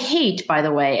 which I hate, by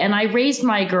the way. And I raised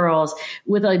my girls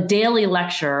with a daily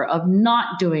lecture of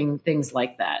not doing things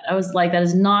like that. I was like, that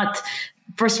is not...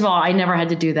 First of all, I never had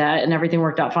to do that and everything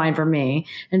worked out fine for me.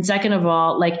 And second of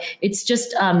all, like, it's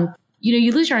just...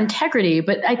 you lose your integrity,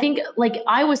 but I think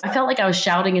I felt like I was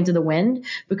shouting into the wind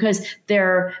because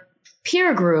their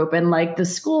peer group and like the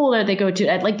school that they go to,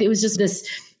 it was just this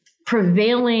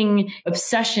prevailing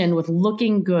obsession with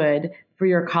looking good for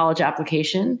your college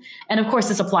application. And of course,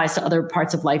 this applies to other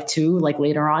parts of life too, like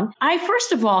later on. I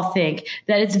first of all think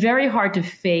that it's very hard to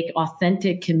fake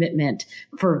authentic commitment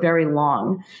for very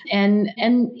long. And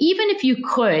even if you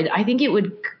could, I think it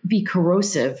would be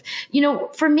corrosive.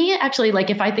 For me, actually, like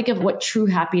if I think of what true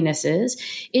happiness is,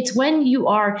 it's when you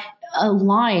are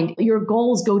aligned, your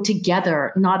goals go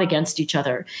together, not against each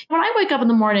other. When I wake up in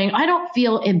the morning, I don't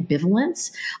feel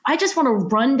ambivalence. I just want to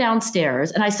run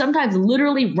downstairs. And I sometimes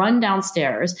literally run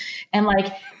downstairs and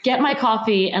like get my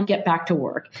coffee and get back to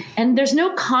work. And there's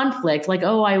no conflict like,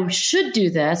 oh, I should do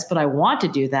this, but I want to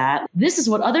do that. This is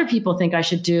what other people think I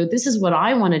should do. This is what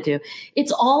I want to do.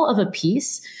 It's all of a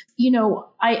piece.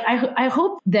 I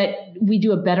hope that we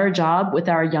do a better job with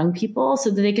our young people so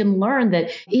that they can learn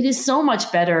that it is so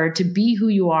much better to be who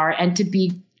you are and to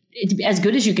be as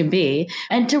good as you can be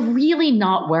and to really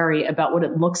not worry about what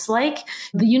it looks like.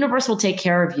 The universe will take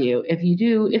care of you. If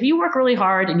you work really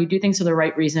hard and you do things for the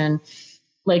right reason,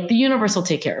 like the universe will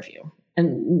take care of you.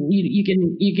 And you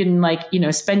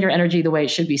can spend your energy the way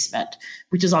it should be spent,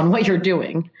 which is on what you're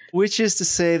doing. Which is to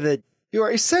say that you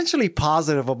are essentially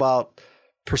positive about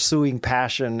pursuing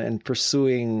passion and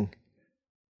pursuing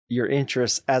your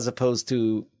interests as opposed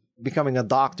to becoming a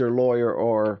doctor, lawyer,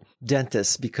 or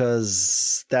dentist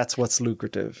because that's what's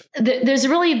lucrative. There's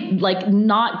really like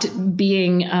not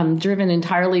being driven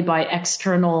entirely by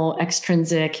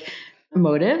extrinsic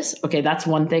motives. Okay, that's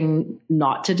one thing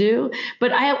not to do.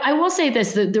 But I will say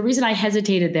this, the reason I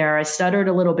hesitated there, I stuttered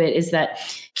a little bit, is that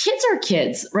kids are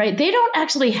kids, right? They don't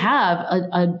actually have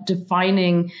a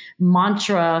defining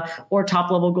mantra or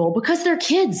top level goal because they're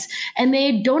kids and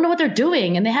they don't know what they're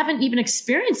doing and they haven't even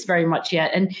experienced very much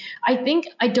yet. And I think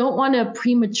I don't want to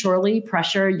prematurely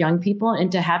pressure young people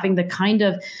into having the kind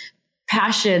of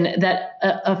passion that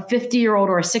a 50-year-old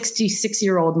or a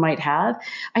 66-year-old might have.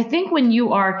 I think when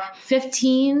you are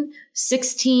 15,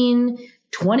 16,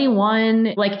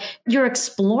 21, like you're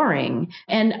exploring,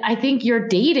 and I think you're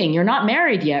dating, you're not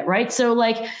married yet, right? So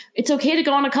like, it's okay to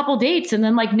go on a couple dates and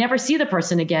then like never see the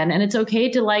person again. And it's okay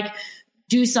to like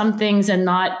do some things and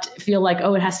not feel like,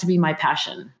 oh, it has to be my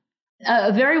passion.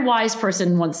 A very wise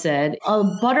person once said, a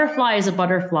butterfly is a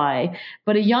butterfly,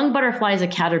 but a young butterfly is a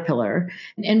caterpillar.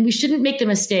 And we shouldn't make the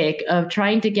mistake of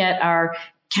trying to get our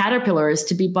caterpillars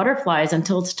to be butterflies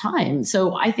until it's time.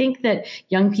 So I think that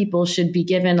young people should be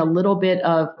given a little bit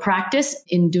of practice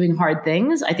in doing hard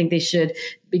things. I think they should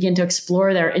begin to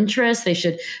explore their interests. They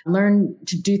should learn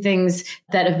to do things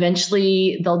that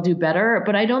eventually they'll do better.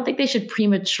 But I don't think they should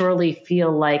prematurely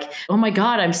feel like, oh my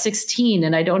God, I'm 16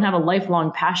 and I don't have a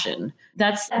lifelong passion.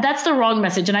 That's the wrong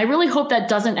message. And I really hope that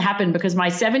doesn't happen, because my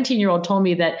 17-year-old told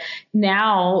me that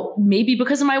now, maybe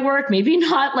because of my work, maybe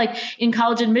not, like in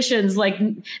college admissions, like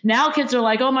now kids are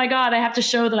like, oh my God, I have to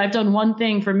show that I've done one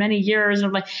thing for many years. And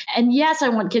I'm like, and yes, I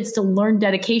want kids to learn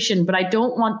dedication, but I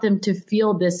don't want them to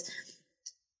feel this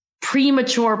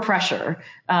premature pressure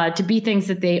to be things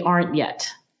that they aren't yet.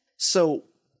 So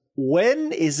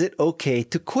when is it okay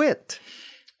to quit?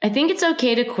 I think it's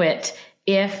okay to quit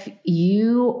if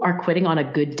you are quitting on a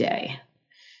good day.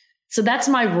 So that's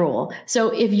my rule. So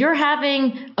if you're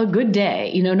having a good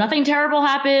day, nothing terrible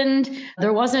happened,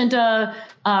 there wasn't a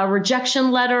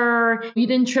rejection letter, you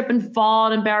didn't trip and fall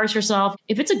and embarrass yourself.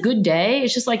 If it's a good day,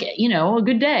 it's just like, a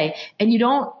good day, and you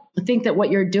don't think that what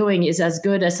you're doing is as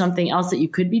good as something else that you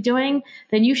could be doing,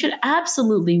 then you should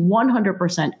absolutely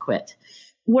 100% quit.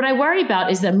 What I worry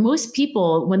about is that most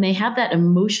people, when they have that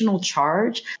emotional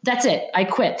charge, that's it, I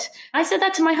quit. I said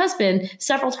that to my husband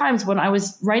several times when I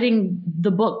was writing the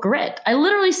book Grit. I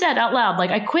literally said out loud, like,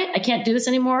 I quit. I can't do this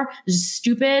anymore. This is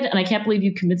stupid. And I can't believe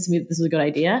you convinced me that this was a good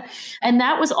idea. And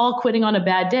that was all quitting on a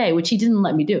bad day, which he didn't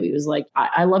let me do. He was like,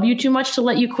 I love you too much to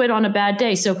let you quit on a bad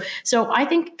day. So I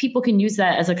think people can use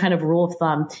that as a kind of rule of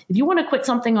thumb. If you want to quit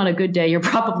something on a good day, you're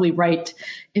probably right.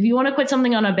 If you want to quit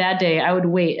something on a bad day, I would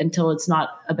wait until it's not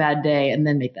a bad day and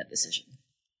then make that decision.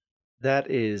 That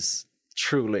is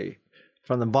truly,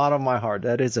 from the bottom of my heart,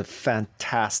 that is a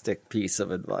fantastic piece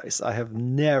of advice. I have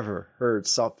never heard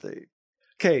something.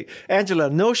 Okay, Angela,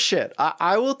 no shit.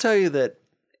 I will tell you that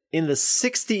in the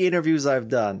 60 interviews I've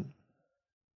done,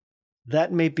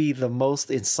 that may be the most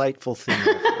insightful thing I've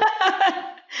heard.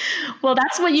 Well,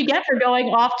 that's what you get for going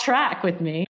off track with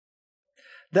me.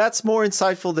 That's more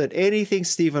insightful than anything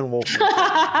Stephen Wolfman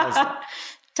has.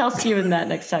 Tell Stephen that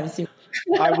next time, Stephen.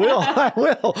 I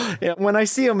will. Yeah, when I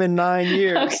see him in 9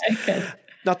 years. Okay, good.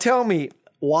 Now tell me,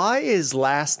 why is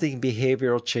lasting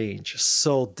behavioral change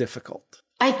so difficult?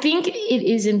 I think it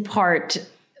is in part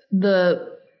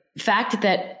the fact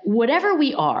that whatever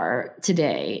we are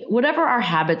today, whatever our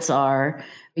habits are,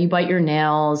 You bite your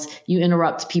nails, you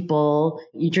interrupt people,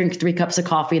 you drink 3 cups of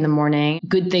coffee in the morning,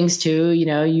 good things too,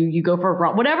 you go for a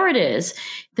run, whatever it is.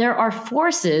 There are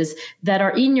forces that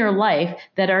are in your life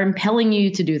that are impelling you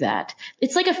to do that.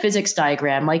 It's like a physics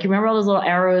diagram. Like, you remember all those little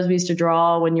arrows we used to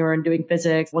draw when you were doing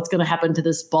physics? What's going to happen to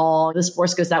this ball? This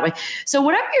force goes that way. So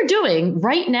whatever you're doing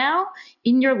right now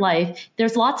in your life,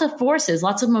 there's lots of forces,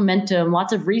 lots of momentum,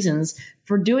 lots of reasons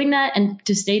for doing that and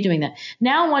to stay doing that.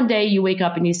 Now, one day you wake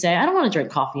up and you say, I don't want to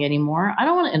drink coffee anymore. I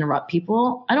don't want to interrupt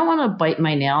people. I don't want to bite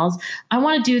my nails. I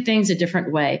want to do things a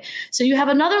different way. So you have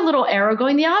another little arrow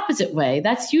going the opposite way.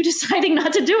 That's you deciding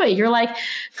not to do it. You're like,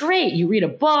 great. You read a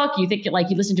book. You think you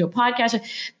listen to a podcast.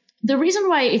 The reason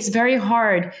why it's very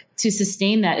hard to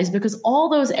sustain that is because all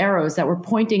those arrows that were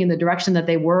pointing in the direction that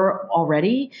they were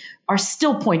already are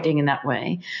still pointing in that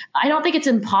way. I don't think it's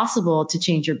impossible to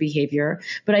change your behavior,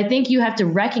 but I think you have to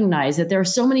recognize that there are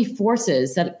so many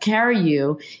forces that carry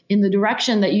you in the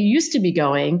direction that you used to be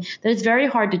going that it's very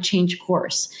hard to change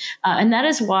course. And that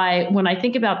is why when I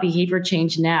think about behavior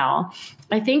change now,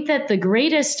 I think that the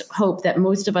greatest hope that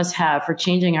most of us have for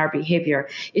changing our behavior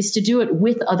is to do it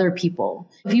with other people.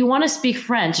 If you want to speak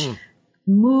French,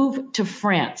 move to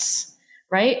France,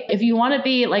 right? If you want to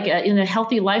be in a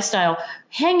healthy lifestyle,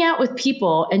 hang out with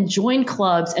people and join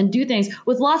clubs and do things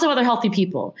with lots of other healthy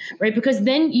people, right? Because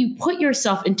then you put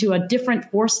yourself into a different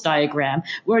force diagram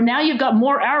where now you've got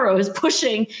more arrows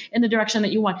pushing in the direction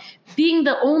that you want. Being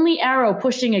the only arrow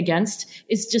pushing against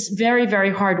is just very,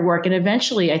 very hard work. And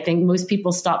eventually, I think most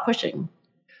people stop pushing.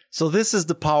 So this is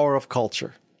the power of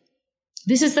culture.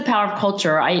 This is the power of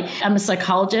culture. I am a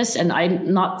psychologist and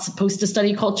I'm not supposed to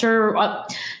study culture.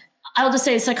 I'll just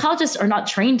say psychologists are not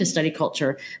trained to study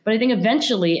culture, but I think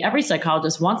eventually every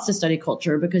psychologist wants to study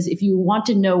culture, because if you want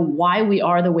to know why we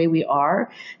are the way we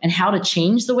are and how to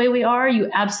change the way we are, you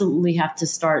absolutely have to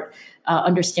start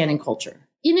understanding culture.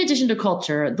 In addition to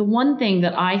culture, the one thing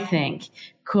that I think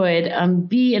could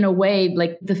be in a way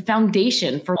like the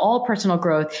foundation for all personal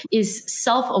growth is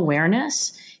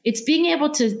self-awareness. It's being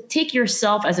able to take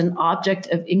yourself as an object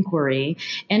of inquiry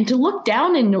and to look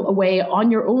down in a way on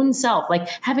your own self, like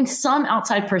having some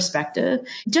outside perspective.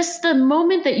 Just the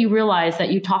moment that you realize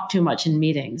that you talk too much in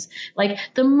meetings, like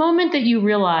the moment that you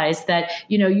realize that,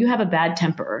 you have a bad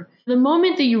temper, the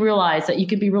moment that you realize that you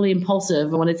can be really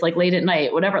impulsive when it's like late at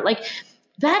night, whatever, like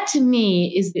that to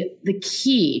me is the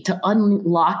key to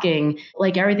unlocking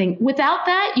like everything. Without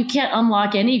that, you can't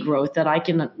unlock any growth that I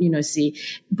can, see.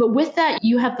 But with that,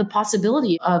 you have the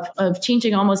possibility of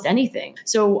changing almost anything.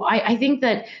 So I think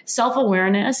that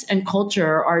self-awareness and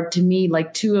culture are to me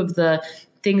like two of the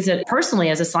things that personally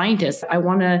as a scientist, I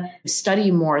want to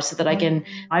study more so that I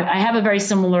have a very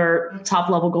similar top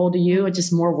level goal to you,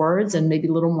 just more words and maybe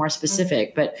a little more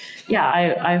specific. But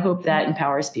yeah, I hope that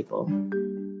empowers people.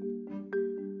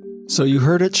 So you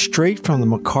heard it straight from the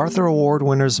MacArthur Award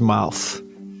winner's mouth.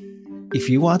 If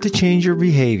you want to change your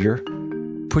behavior,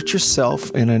 put yourself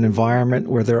in an environment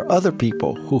where there are other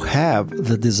people who have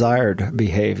the desired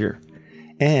behavior,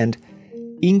 and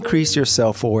increase your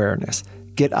self-awareness.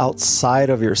 Get outside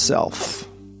of yourself.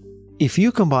 If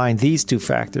you combine these two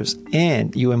factors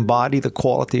and you embody the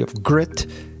quality of grit,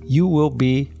 you will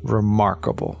be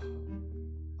remarkable.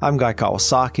 I'm Guy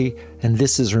Kawasaki, and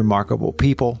this is Remarkable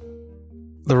People.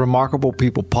 The Remarkable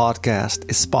People podcast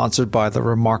is sponsored by the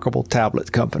Remarkable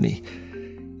Tablet Company.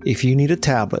 If you need a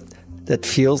tablet that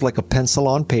feels like a pencil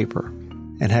on paper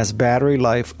and has battery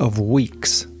life of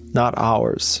weeks, not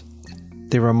hours,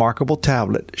 the Remarkable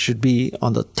tablet should be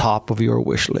on the top of your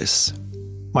wish list.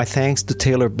 My thanks to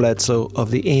Taylor Bledsoe of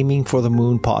the Aiming for the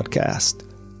Moon podcast.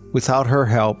 Without her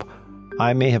help,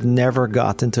 I may have never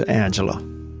gotten to Angela.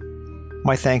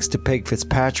 My thanks to Peg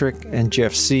Fitzpatrick and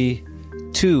Jeff C.,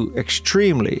 two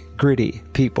extremely gritty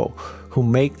people who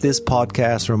make this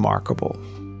podcast remarkable.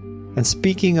 And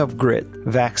speaking of grit,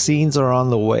 vaccines are on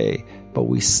the way, but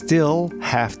we still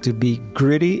have to be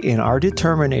gritty in our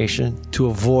determination to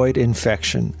avoid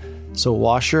infection. So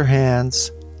wash your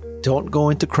hands, don't go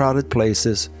into crowded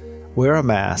places, wear a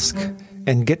mask,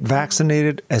 and get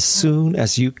vaccinated as soon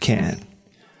as you can.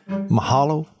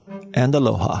 Mahalo and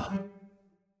aloha.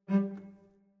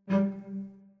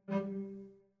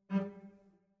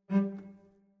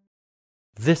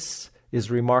 This is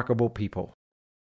Remarkable People.